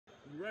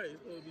right.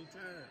 It's supposed to be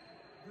time.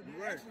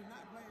 You're right. Actually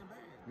not playing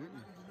bad. You're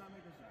just not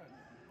making shots.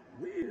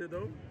 Weird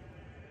though.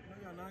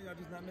 Now y'all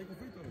just not making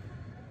free throws.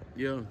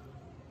 Yeah.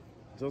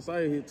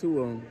 Josiah hit 2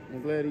 of them.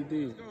 I'm glad he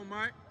did. Let's go,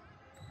 Mike.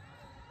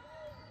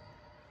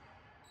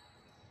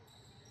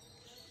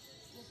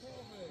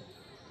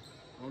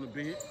 On the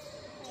bench.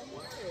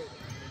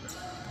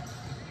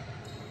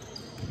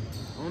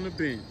 On the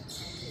bench.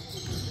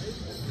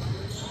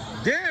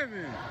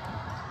 Devin.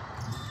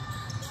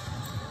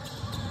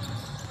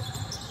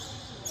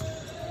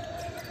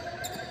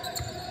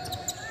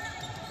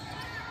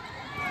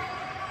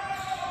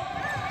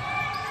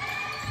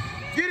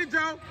 Get it,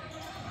 Joe.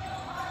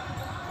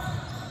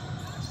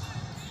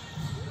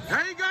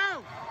 There you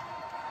go.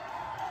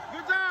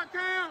 Good job,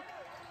 Cam.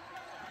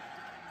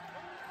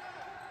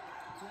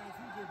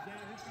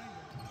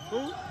 Who?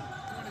 22.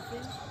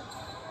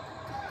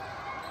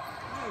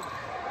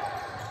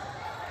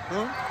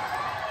 Huh?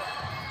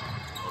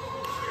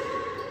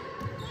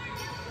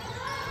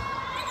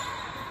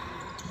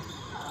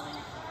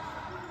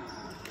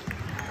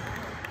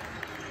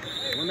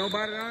 Well,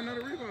 nobody down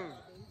another rebound.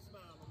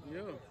 Yeah.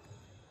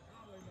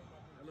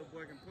 That little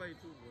boy can play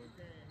too, boy.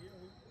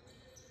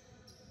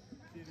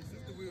 Yeah, the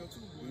sister will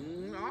too,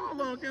 boy. All of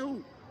them can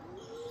hoop.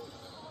 She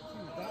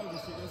was dog and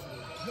shit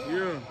yesterday.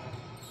 Yeah.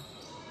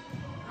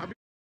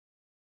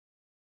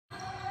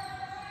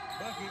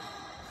 Bucket.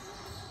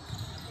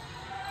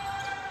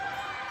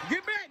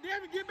 Get back,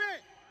 Devin, get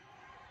back.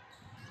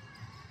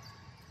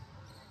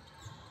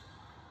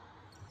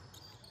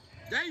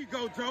 There you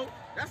go, Joe.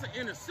 That's an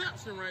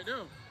interception right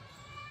there.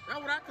 That's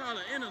what I call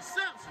an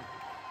interception.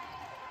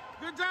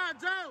 Good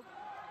job, Joe.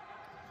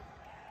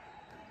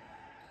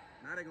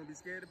 Now they're going to be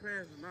scared to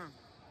pass it now.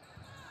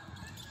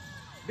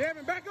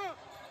 Devin, back up.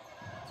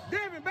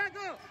 Devin, back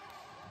up.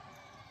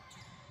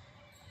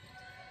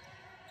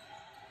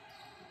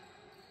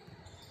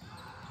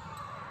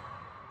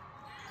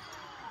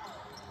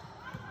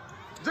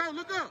 Joe,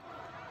 look up.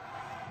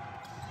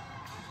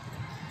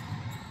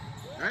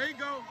 There you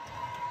go.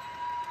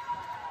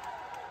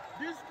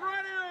 Destroy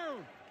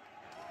him.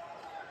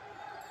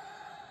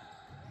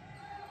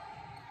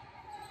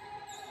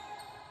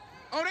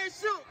 Oh, they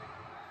shoot.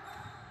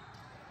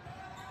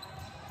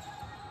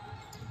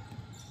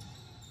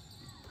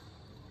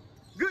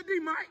 Good D,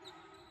 Mike.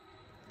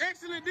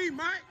 Excellent D,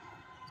 Mike.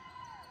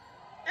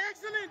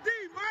 Excellent D,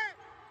 Mike.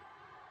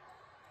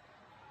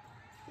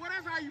 Well,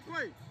 that's how you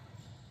play.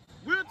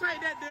 We'll take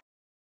that there.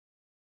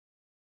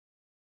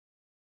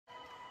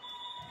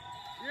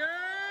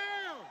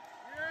 Yeah.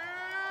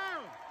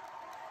 Yeah.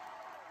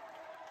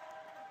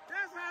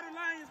 That's how the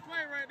Lions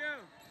play right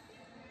there.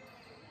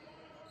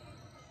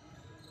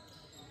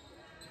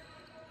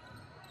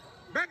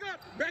 Back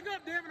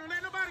up, Devin. Don't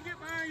let nobody get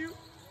behind you.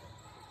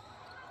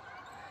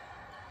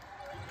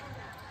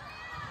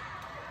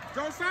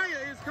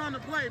 Josiah is coming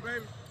to play,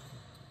 baby.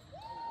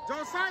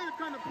 Josiah's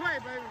coming to play,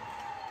 baby.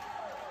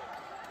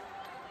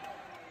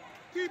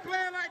 Keep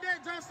playing like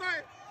that,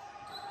 Josiah.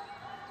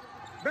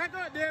 Back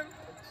up, Devin.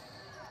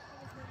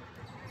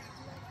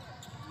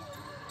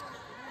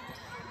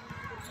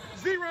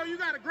 Zero, you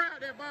got to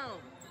grab that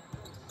ball.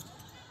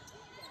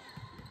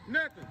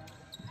 Nothing.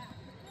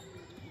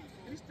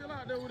 He's still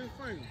out there with his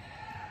finger.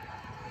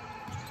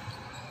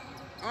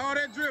 All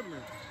that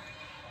dribbling.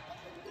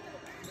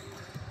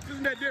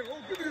 Isn't that different?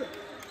 Oh, give me that.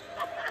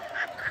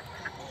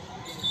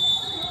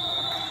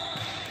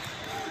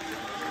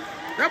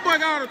 That boy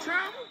got a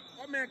travel?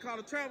 That man called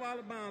a travel out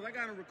of bounds. I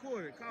got him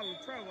recorded. Called him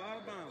travel out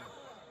of bounds.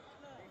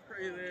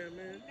 Crazy ass,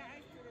 man.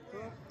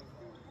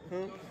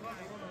 Huh?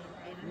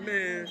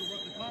 Man.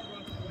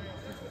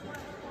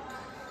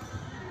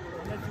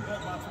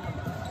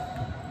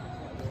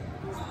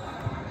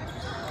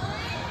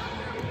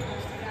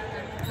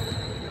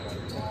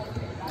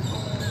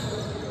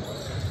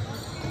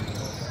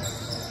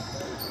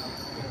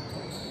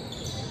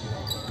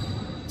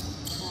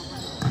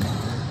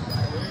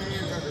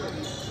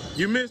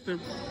 You missed him.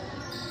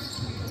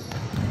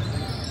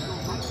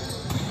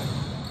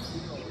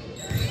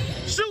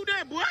 Shoot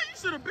that, boy. You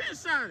should have been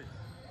shot it.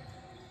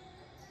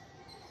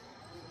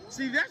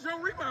 See, that's your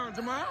rebound,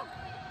 Jamal.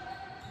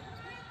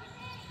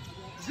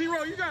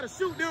 Zero, you got to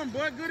shoot them,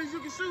 boy. Good as you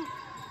can shoot.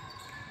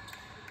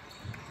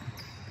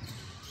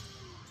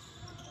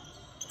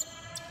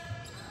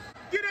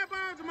 Get that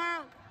ball,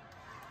 Jamal.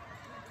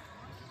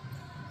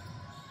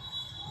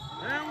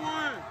 And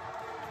one.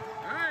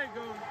 There you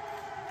go.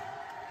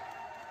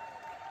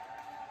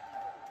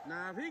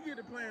 Now, if he get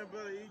to playing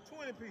better, he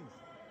 20 piece.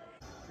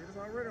 See, it's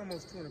already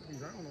almost 20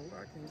 piece. I don't know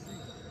why I can't see.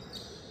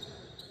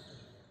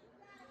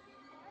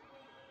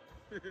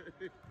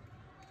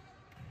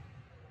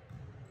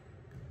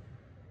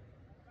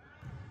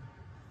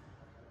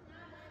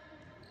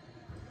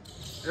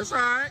 That's all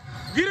right.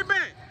 Get it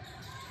back.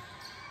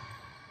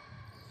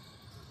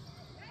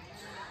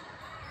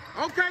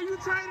 Okay, you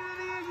traded it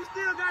in. You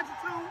still got your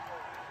two.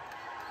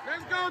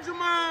 Let's go,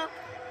 Jamal.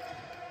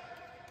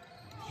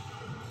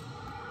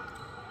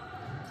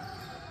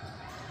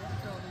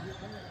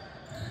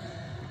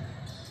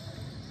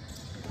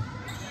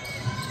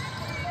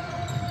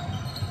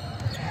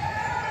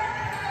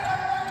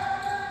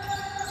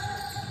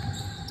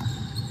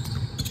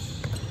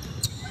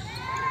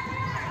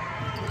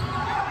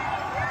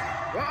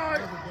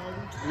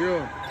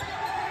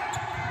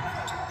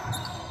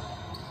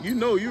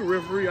 know you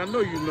referee. I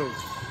know you know.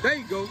 There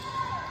you go.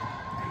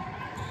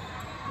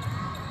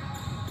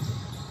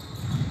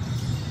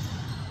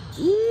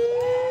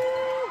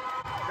 Ooh!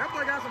 That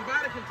boy got some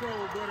body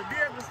control, boy. To be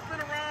able to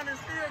spin around and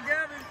still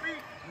gather his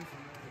feet.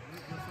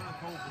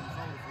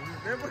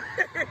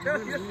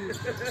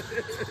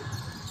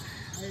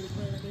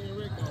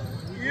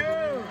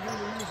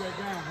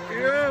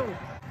 Yeah.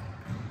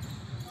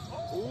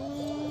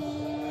 Ooh.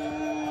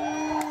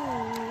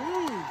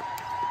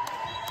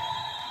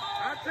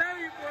 I tell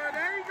you, boy,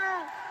 there you go.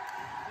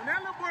 When that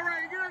little boy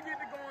right here get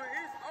to going,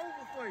 it's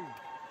over for you.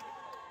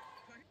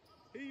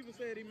 He even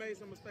said he made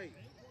some mistakes.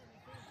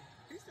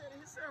 He said it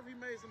himself he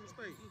made some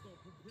mistakes.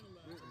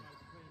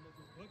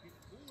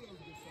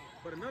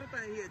 But another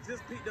thing, he had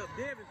just picked up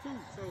Devin too,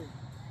 so.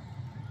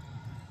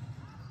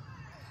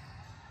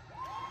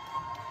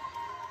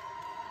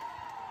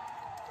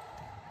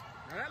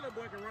 Now that little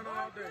boy can run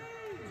all day.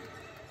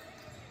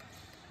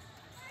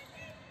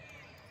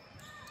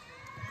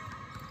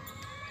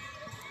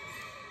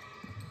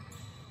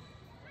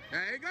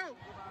 There you go.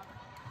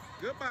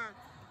 Goodbye.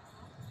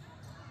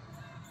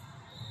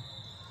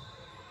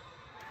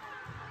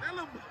 That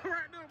little boy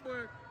right there,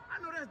 boy. I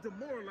know that's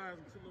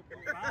demoralizing to little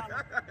boy.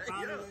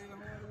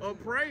 Yeah. Or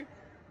pray.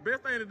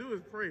 Best thing to do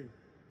is pray.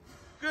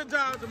 Good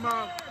job,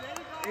 Jamal.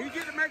 And he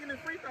get to making his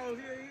free throws.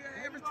 He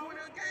average 20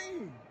 a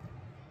game.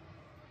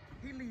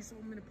 He leaves so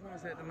many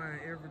points at the line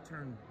every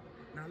tournament.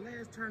 Now,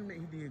 last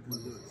tournament, he did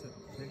good.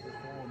 Check his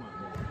form out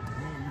there.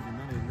 He ain't using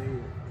none of his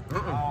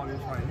legs. All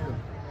this right here.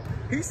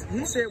 He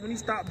said when he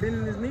stopped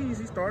bending his knees,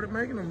 he started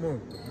making them more.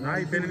 Now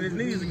he bending his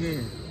knees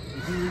again.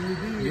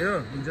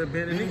 Yeah, he just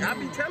bending his knees. I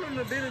be telling him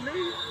to bend his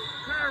knees.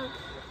 Kyron.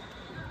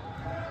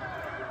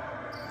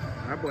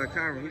 That boy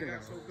Kyron, he done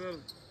got so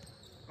good.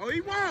 Oh,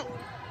 he walked.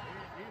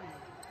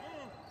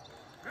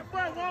 That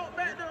boy walked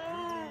back to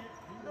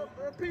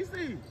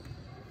PC.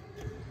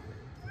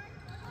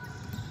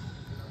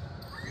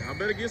 I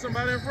better get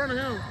somebody in front of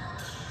him.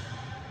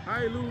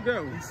 How you lose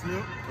that one? He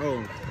slipped.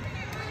 Oh.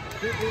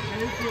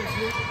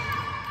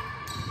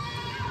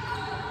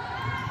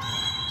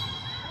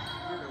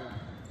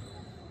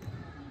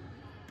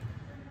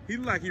 He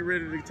look like he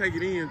ready to take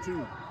it in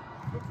too.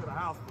 Look to the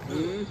house.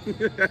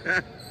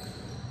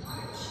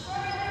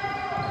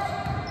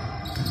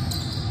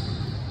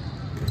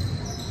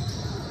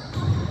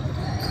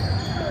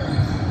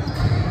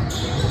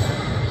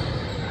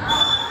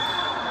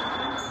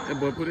 That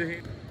boy put it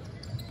in.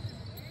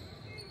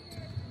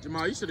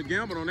 Jamal, you should have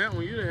gambled on that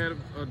one. You'd have had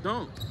a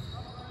dunk.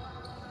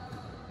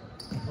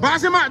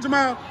 Box him out,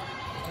 Jamal.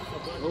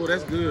 Oh,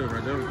 that's good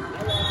right there.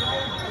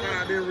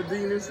 Out there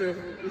redeem himself.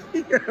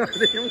 He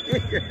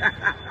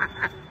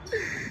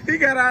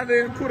got out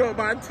there and put up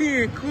by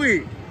 10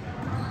 quick.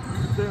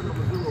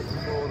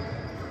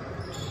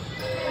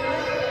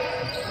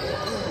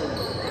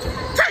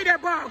 Take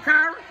that ball,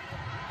 Kyron.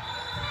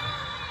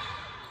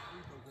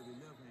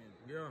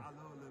 Yeah. I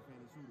love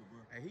left-handed shooter, bro.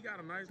 Hey, he got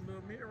a nice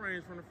little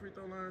mid-range from the free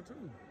throw line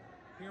too.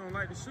 He don't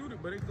like to shoot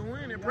it, but it go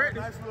in and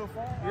practice. Nice little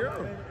form. Yeah.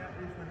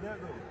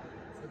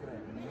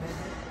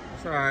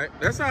 That's all right.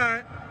 That's all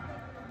right.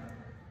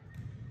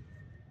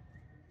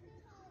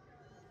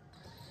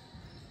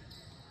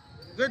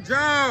 Good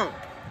job.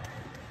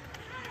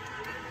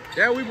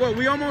 Yeah,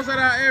 we almost at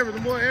our average.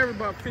 The more average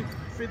about 50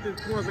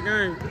 points a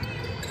game.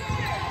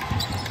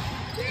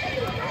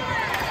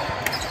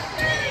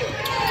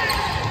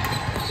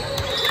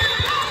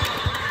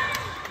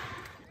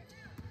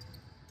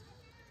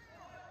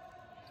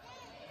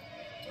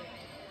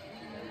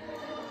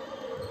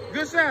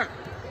 Good shot.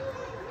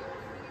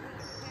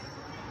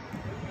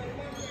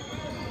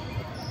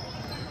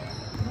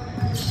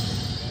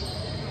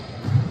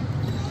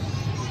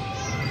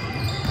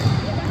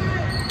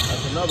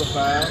 That's another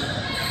foul.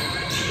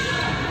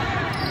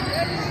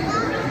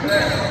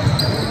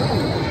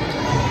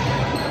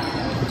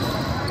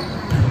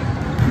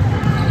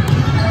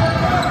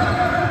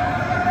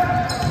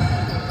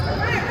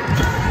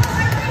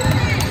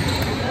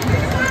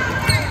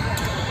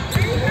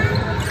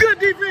 Good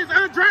defense,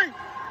 Andre.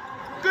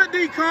 Good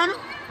D, Connor.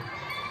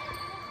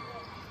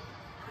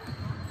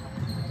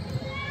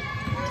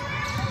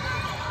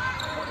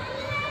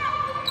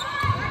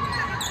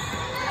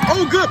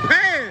 Oh, good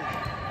pass.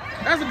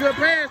 That's a good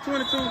pass,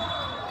 22.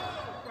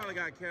 Probably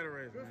got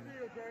cataracts, man.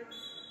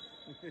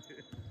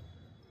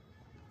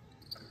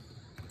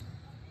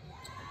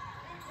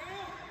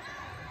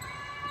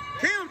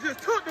 Cam just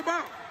took the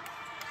ball.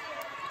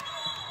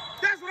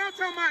 That's what I'm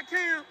talking about,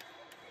 Cam.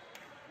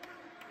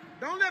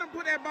 Don't let him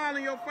put that ball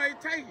in your face.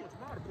 Take it. It's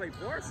hard to play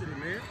varsity,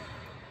 man.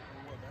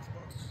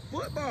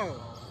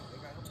 Football.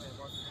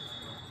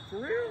 For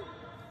real?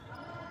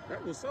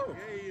 That was so.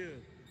 Yeah.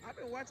 I've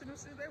been watching them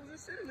since they was in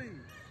City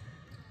League.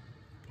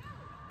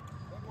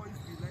 That boy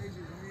used to be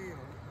lazy as hell.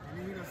 And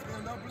then he done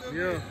stand up a little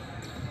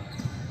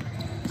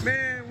bit.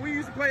 Man, we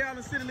used to play out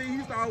in City League. He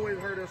used to always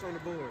hurt us on the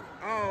board.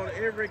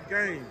 Every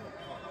game.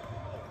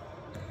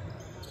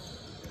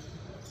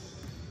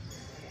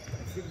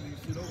 City League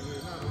shit over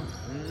here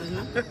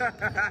now.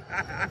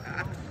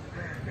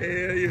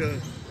 Hell yeah.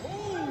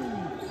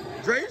 Ooh.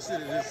 Dre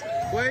should have just,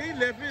 boy, he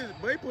left his,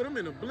 boy, he put him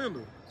in a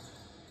blender.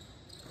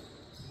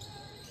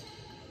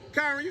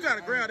 Kyron, you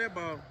gotta grab that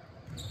ball.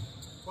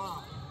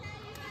 Wow.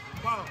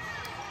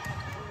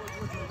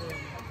 What's your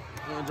name?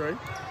 Andre.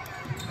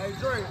 Hey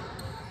Dre,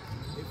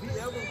 if he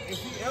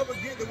ever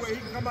get the way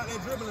he can come out there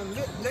dribbling and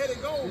let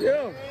it go.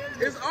 Yeah,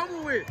 it's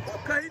over with.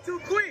 Cause he too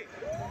quick.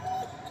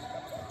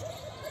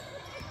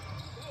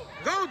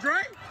 Go,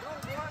 Dre.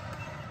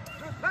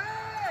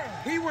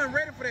 He wasn't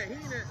ready for that. He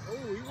didn't.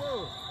 Oh, he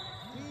was.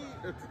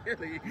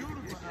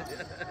 Beautiful.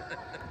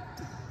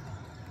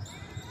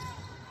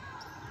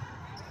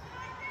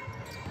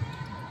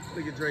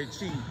 Look at Dre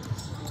cheating.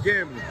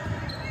 Gambling.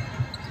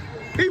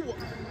 He was.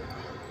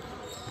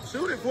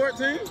 Shoot it,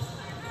 14.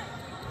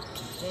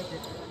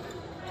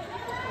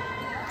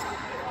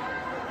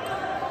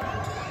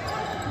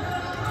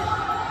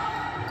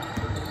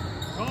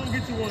 Come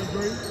get you one,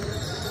 Dre.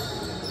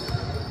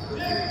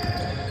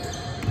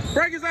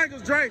 Break his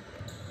ankles, Dre.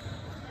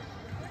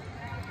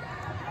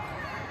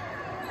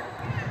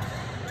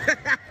 He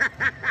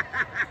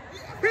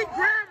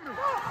grabbing him.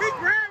 He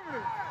grabbing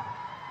him.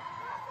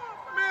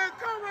 Man,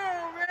 come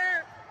on,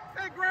 man.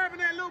 They grabbing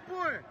that little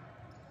boy.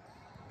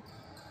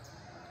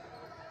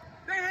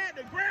 They had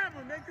to grab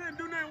him. They couldn't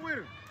do nothing with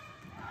him.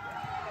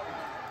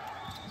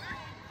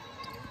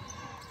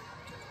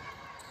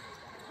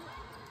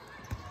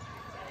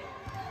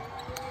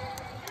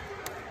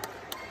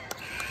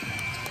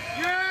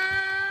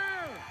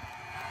 Yeah!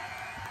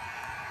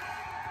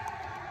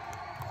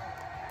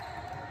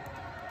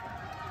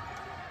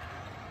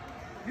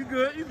 You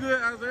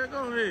good, Isaiah.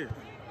 Go ahead.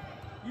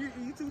 You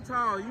too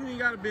tall. You ain't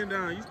got to bend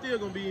down. You still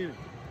going to be in it.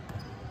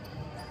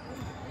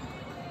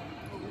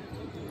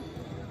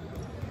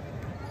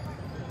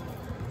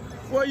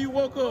 Boy, you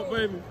woke up,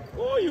 baby.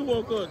 Boy, you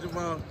woke up,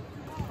 Jamal.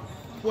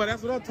 Boy,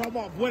 that's what I'm talking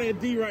about. Boy, that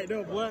D right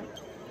there, boy.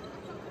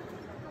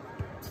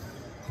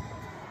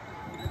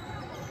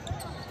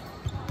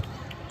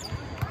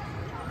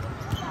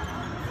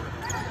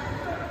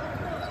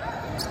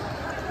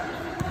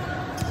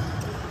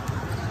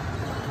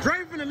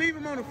 Dre finna leave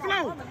him on the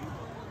floor.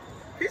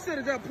 He should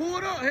have just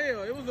pulled up.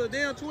 Hell, it was a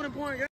damn 20-point game.